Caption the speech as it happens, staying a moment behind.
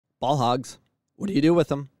ball hogs, what do you do with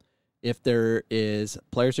them? If there is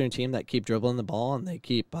players on your team that keep dribbling the ball and they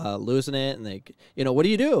keep losing it, and what do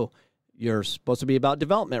you do? You're supposed to be about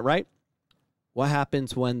development, right? What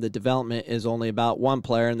happens when the development is only about one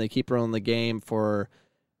player and they keep running the game for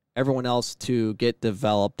everyone else to get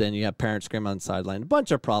developed, and you have parents screaming on the sideline? A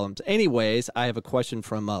bunch of problems. Anyways, I have a question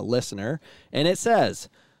from a listener, and it says,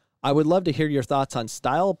 I would love to hear your thoughts on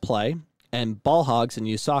style of play and ball hogs in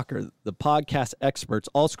youth soccer. The podcast experts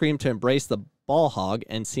all scream to embrace the ball hog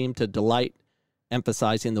and seem to delight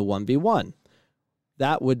emphasizing the 1v1.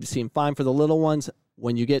 That would seem fine for the little ones.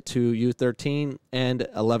 When you get to U13 and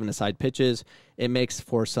 11-a-side pitches, it makes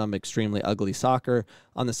for some extremely ugly soccer.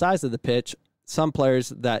 On the size of the pitch, one player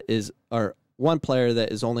that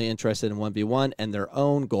is only interested in 1v1 and their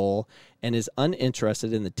own goal and is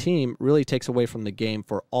uninterested in the team really takes away from the game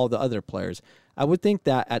for all the other players. I would think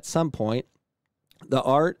that at some point, the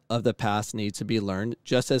art of the pass needs to be learned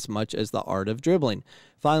just as much as the art of dribbling.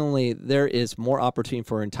 Finally, there is more opportunity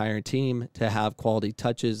for an entire team to have quality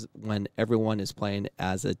touches when everyone is playing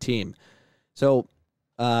as a team. So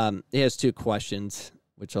he has two questions,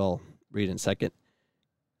 which I'll read in a second.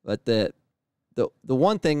 But the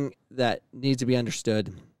one thing that needs to be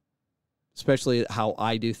understood, especially how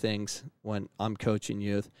I do things when I'm coaching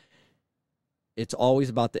youth, it's always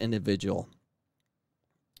about the individual.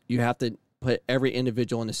 You have to put every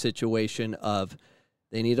individual in a situation of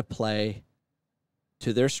they need to play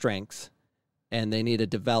to their strengths and they need to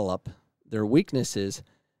develop their weaknesses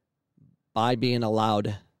by being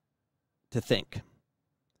allowed to think.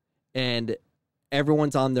 And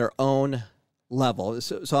everyone's on their own level.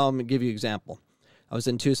 So I'm going to give you an example. I was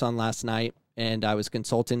in Tucson last night and I was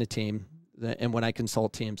consulting a team. And when I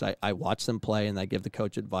consult teams, I watch them play and I give the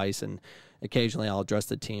coach advice, and occasionally I'll address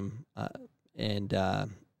the team and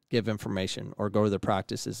give information or go to their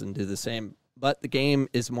practices and do the same. But the game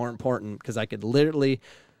is more important because I could literally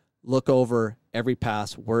look over every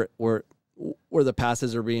pass, where the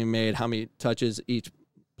passes are being made, how many touches each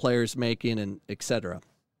player's making, and etc.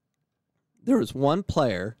 There was one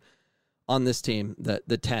player on this team,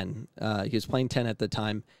 the 10. He was playing 10 at the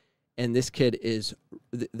time, and this kid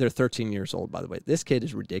they're 13 years old, by the way. This kid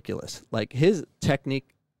is ridiculous. Like, his technique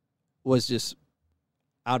was just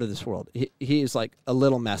out of this world. He is like a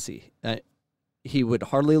little messy. He would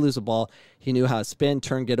hardly lose a ball. He knew how to spin,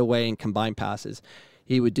 turn, get away, and combine passes.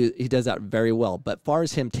 He does that very well. But as far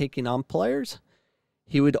as him taking on players,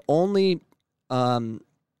 he would only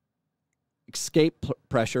escape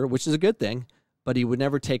pressure, which is a good thing, but he would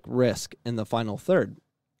never take risk in the final third.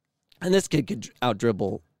 And this kid could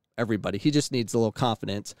out-dribble everybody. He just needs a little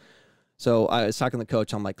confidence. So I was talking to the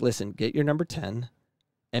coach. I'm like, listen, get your number 10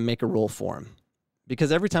 and make a rule for him.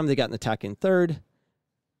 Because every time they got an attacking third,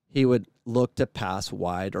 he would look to pass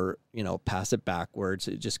wide or, pass it backwards,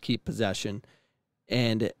 just keep possession.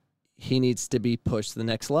 And he needs to be pushed to the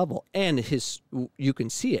next level. And you can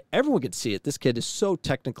see it. Everyone can see it. This kid is so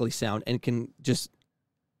technically sound and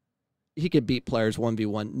he could beat players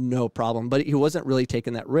 1v1, no problem. But he wasn't really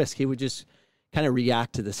taking that risk. He would just kind of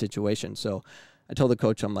react to the situation. So I told the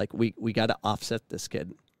coach, I'm like, we got to offset this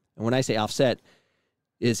kid. And when I say offset,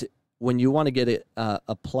 is when you want to get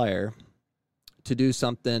a player to do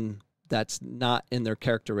something that's not in their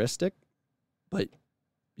characteristic, but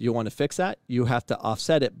you want to fix that, you have to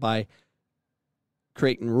offset it by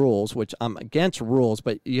creating rules, which I'm against rules,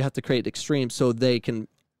 but you have to create extremes so they can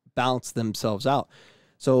balance themselves out.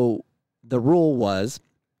 So the rule was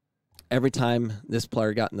every time this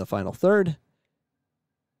player got in the final third,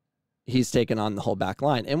 he's taking on the whole back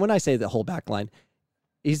line. And when I say the whole back line,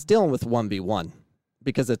 he's dealing with 1v1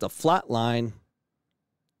 because it's a flat line.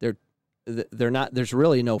 They're not. There's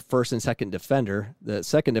really no first and second defender. The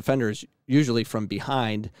second defender is usually from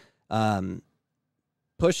behind,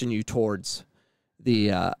 pushing you towards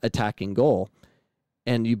the attacking goal.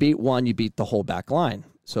 And you beat one, you beat the whole back line.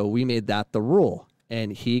 So we made that the rule.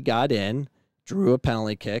 And he got in, drew a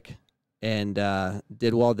penalty kick, and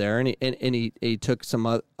did well there. And he took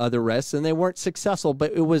some other risks, and they weren't successful.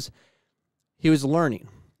 But he was learning.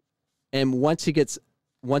 And once it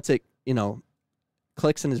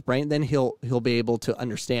clicks in his brain, then he'll be able to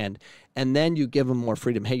understand. And then you give him more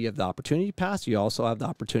freedom. Hey, you have the opportunity to pass. You also have the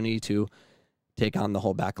opportunity to take on the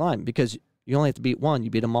whole back line because you only have to beat one. You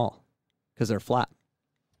beat them all because they're flat.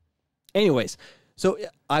 Anyways, so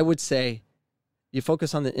I would say you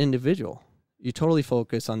focus on the individual. You totally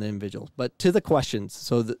focus on the individual. But to the questions,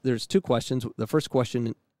 so there's two questions. The first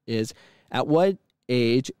question is, at what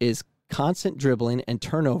age is constant dribbling and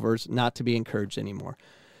turnovers not to be encouraged anymore?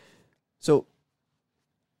 So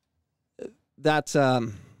that's I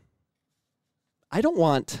don't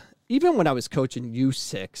want even when I was coaching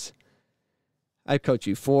U6, I coach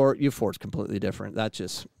U4. U4 is completely different. That's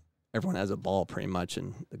just everyone has a ball pretty much,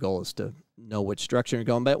 and the goal is to know which direction you're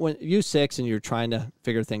going. But when U6 and you're trying to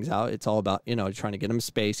figure things out, it's all about, trying to get them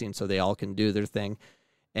spacing so they all can do their thing.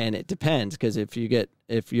 And it depends, because if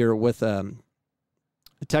you're with a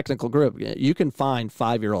technical group, you can find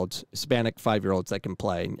 5-year-olds, Hispanic 5-year-olds that can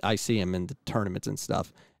play. I see them in the tournaments and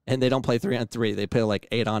stuff, and they don't play 3-on-3. They play like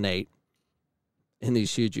 8-on-8 in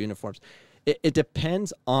these huge uniforms. It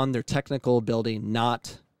depends on their technical ability,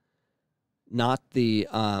 not the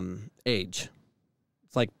age.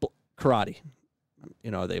 It's like karate.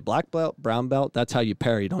 Are they black belt, brown belt? That's how you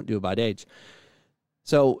pair. You don't do it by age.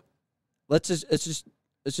 So let's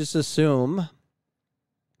just assume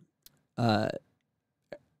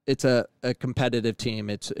it's a competitive team.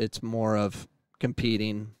 It's more of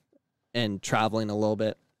competing and traveling a little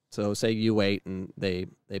bit. So say U8 and they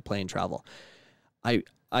play and travel.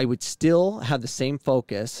 I would still have the same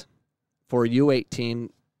focus for a U8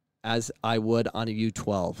 team as I would on a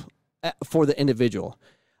U12 for the individual.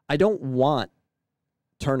 I don't want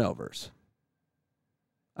turnovers.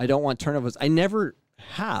 I never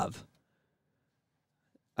have.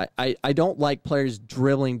 I don't like players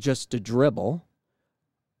dribbling just to dribble.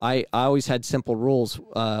 I always had simple rules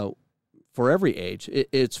for every age.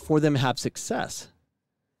 It's for them to have success.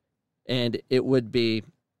 And it would be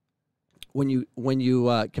when you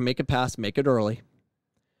can make a pass, make it early,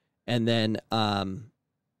 and then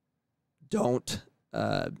don't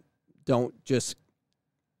just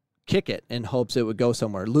kick it in hopes it would go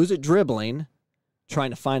somewhere. Lose it dribbling,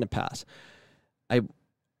 trying to find a pass. I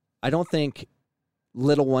don't think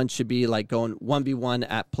little ones should be like going 1v1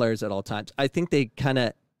 at players at all times. I think they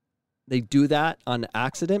do that on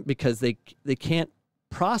accident because they can't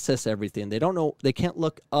process everything. They don't know, they can't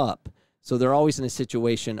look up. So they're always in a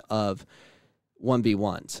situation of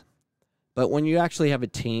 1v1s. But when you actually have a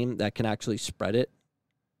team that can actually spread it,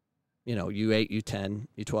 U8, U10,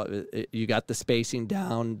 U12, you got the spacing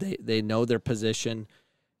down. They know their position.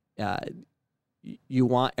 You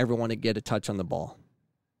want everyone to get a touch on the ball.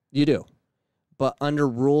 You do. But under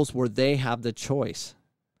rules where they have the choice.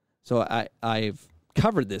 So I've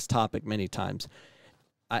covered this topic many times.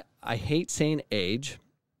 I hate saying age.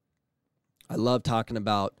 I love talking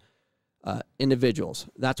about individuals.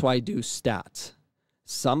 That's why I do stats.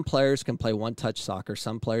 Some players can play 1-touch soccer.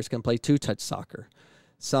 Some players can play 2-touch soccer.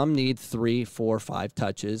 Some need 3, 4, 5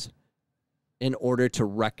 touches in order to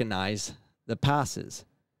recognize the passes.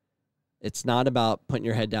 It's not about putting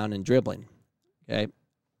your head down and dribbling. Okay.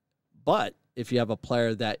 But if you have a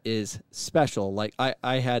player that is special, like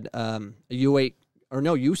I had a U8 or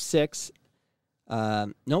no, U6,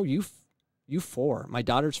 no, U4, my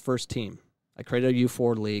daughter's first team. I created a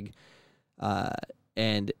U4 league.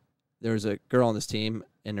 And there's a girl on this team,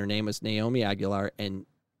 and her name was Naomi Aguilar. And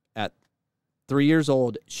at 3 years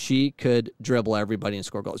old, she could dribble everybody and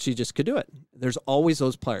score goals. She just could do it. There's always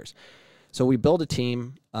those players. So we built a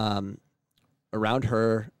team around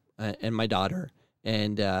her and my daughter,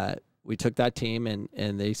 and we took that team,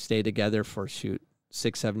 and they stayed together for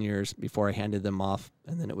 6-7 years before I handed them off,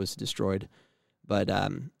 and then it was destroyed. But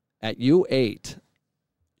at U8,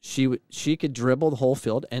 she could dribble the whole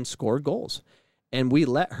field and score goals. And we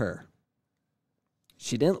let her.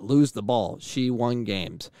 She didn't lose the ball. She won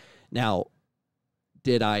games. Now,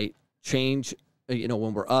 did I change,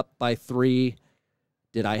 when we're up by 3,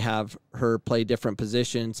 did I have her play different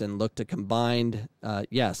positions and look to combine?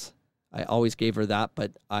 Yes, I always gave her that,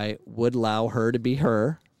 but I would allow her to be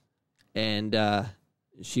her, and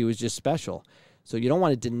she was just special. So you don't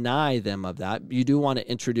want to deny them of that. You do want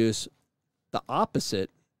to introduce the opposite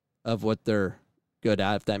of what they're good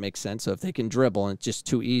at, if that makes sense. So if they can dribble and it's just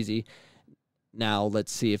too easy, now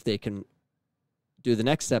let's see if they can do the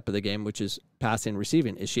next step of the game, which is passing and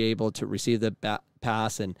receiving. Is she able to receive the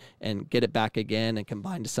pass and get it back again and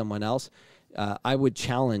combine to someone else? I would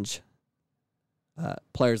challenge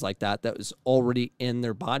players like that was already in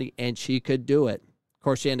their body, and she could do it. Of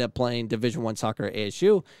course, she ended up playing Division I soccer at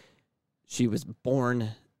ASU. She was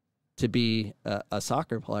born to be a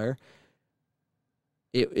soccer player.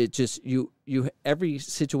 It just, every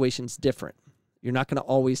situation's different. You're not going to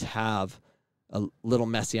always have a little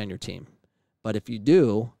Messi on your team. But if you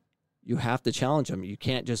do, you have to challenge them. You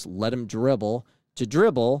can't just let them dribble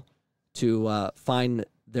to find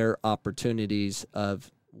their opportunities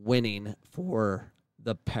of winning for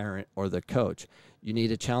the parent or the coach. You need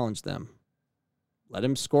to challenge them. Let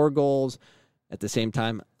them score goals. At the same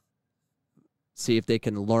time, see if they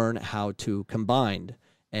can learn how to combine.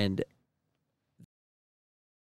 And